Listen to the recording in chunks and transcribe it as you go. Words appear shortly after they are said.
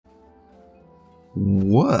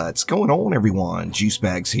What's going on, everyone?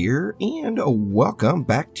 Juicebags here, and welcome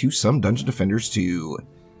back to some Dungeon Defenders 2.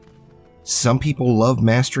 Some people love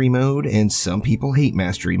Mastery Mode, and some people hate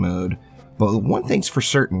Mastery Mode, but one thing's for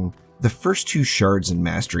certain, the first two shards in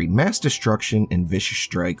Mastery, Mass Destruction and Vicious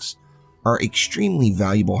Strikes, are extremely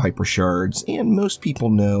valuable hyper shards, and most people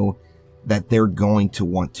know that they're going to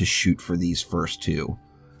want to shoot for these first two.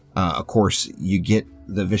 Of course, you get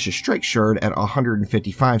the Vicious Strike shard at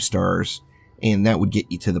 155 stars, and that would get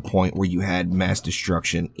you to the point where you had Mass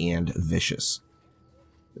Destruction and Vicious.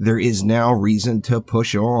 There is now reason to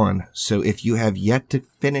push on, so if you have yet to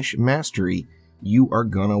finish Mastery, you are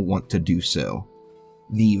gonna want to do so.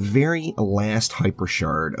 The very last Hyper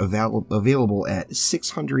Shard available at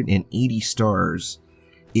 680 stars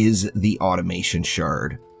is the Automation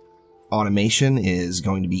Shard. Automation is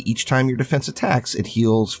going to be each time your defense attacks, it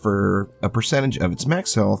heals for a percentage of its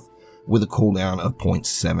max health with a cooldown of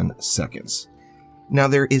 0.7 seconds. Now,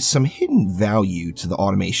 there is some hidden value to the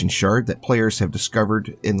Automation Shard that players have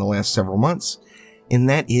discovered in the last several months, and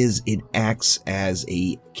that is it acts as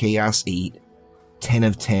a Chaos 8 10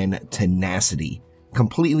 of 10 tenacity.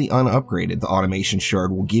 Completely unupgraded, the Automation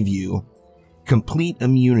Shard will give you complete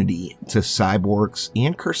immunity to Cyborgs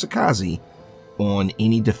and Kursakazi on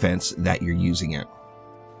any defense that you're using it.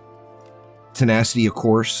 Tenacity, of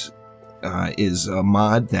course, is a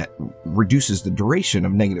mod that reduces the duration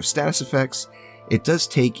of negative status effects. It does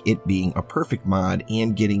take it being a perfect mod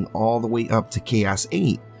and getting all the way up to Chaos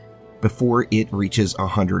 8 before it reaches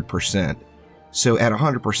 100%. So at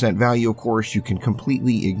 100% value, of course, you can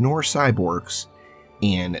completely ignore Cyborgs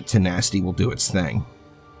and Tenacity will do its thing.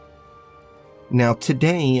 Now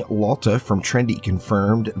today, Lalta from Trendy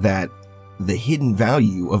confirmed that the hidden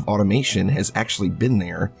value of automation has actually been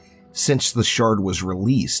there since the shard was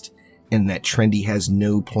released, and that Trendy has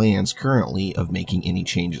no plans currently of making any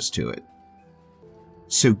changes to it.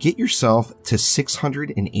 So get yourself to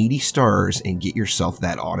 680 stars and get yourself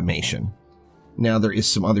that automation. Now there is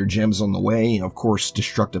some other gems on the way. Of course,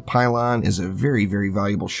 Destructive Pylon is a very, very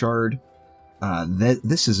valuable shard.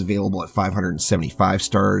 This is available at 575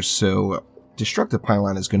 stars, so Destructive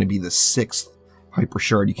Pylon is going to be the 6th hyper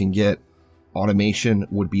shard you can get. Automation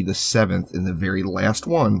would be the 7th and the very last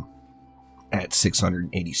one at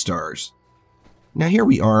 680 stars. Now here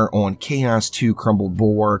we are on Chaos 2 Crumbled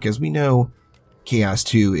Bulwark. As we know, Chaos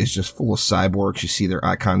 2 is just full of Cyborgs. You see their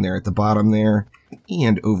icon there at the bottom there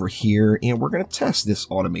and over here, and we're going to test this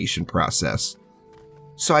automation process.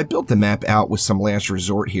 So I built the map out with some last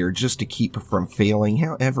resort here just to keep from failing.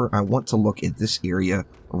 However, I want to look at this area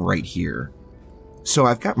right here. So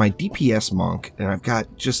I've got my DPS monk, and I've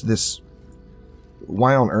got just this,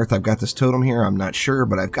 why on earth I've got this totem here, I'm not sure,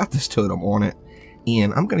 but I've got this totem on it,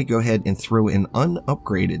 and I'm going to go ahead and throw an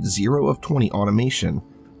unupgraded 0 of 20 automation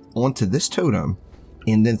onto this totem,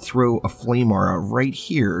 and then throw a flame aura right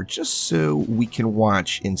here just so we can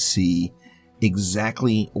watch and see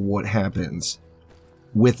exactly what happens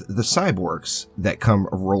with the Cyborgs that come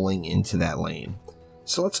rolling into that lane.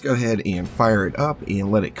 So let's go ahead and fire it up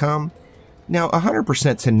and let it come. Now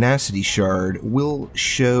 100% Tenacity Shard will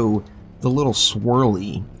show the little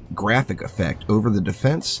swirly graphic effect over the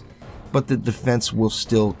defense, but the defense will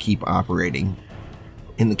still keep operating.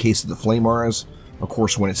 In the case of the flame auras, of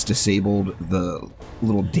course, when it's disabled, the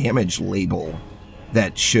little damage label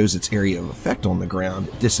that shows its area of effect on the ground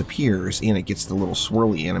disappears, and it gets the little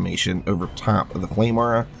swirly animation over top of the flame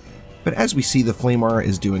aura. But as we see, the flame aura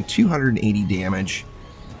is doing 280 damage,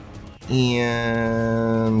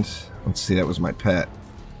 and let's see, that was my pet.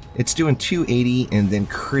 It's doing 280 and then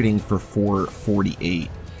critting for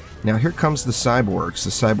 448. Now here comes the Cyborgs.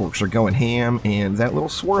 The Cyborgs are going ham, and that little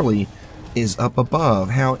swirly is up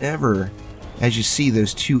above. However, as you see,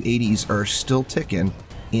 those 280s are still ticking,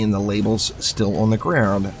 and the label's still on the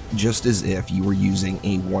ground, just as if you were using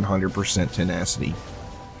a 100% tenacity.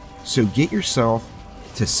 So get yourself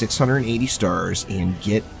to 680 stars and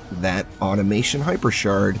get that automation hyper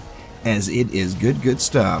shard, as it is good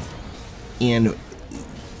stuff, and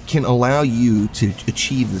can allow you to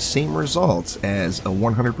achieve the same results as a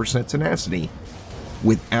 100% tenacity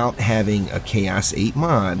without having a Chaos 8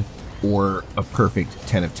 mod or a perfect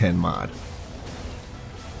 10 of 10 mod.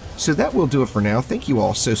 So that will do it for now. Thank you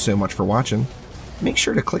all so much for watching. Make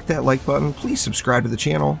sure to click that like button, please subscribe to the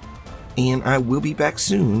channel, and I will be back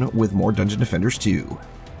soon with more Dungeon Defenders 2.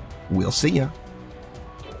 We'll see ya.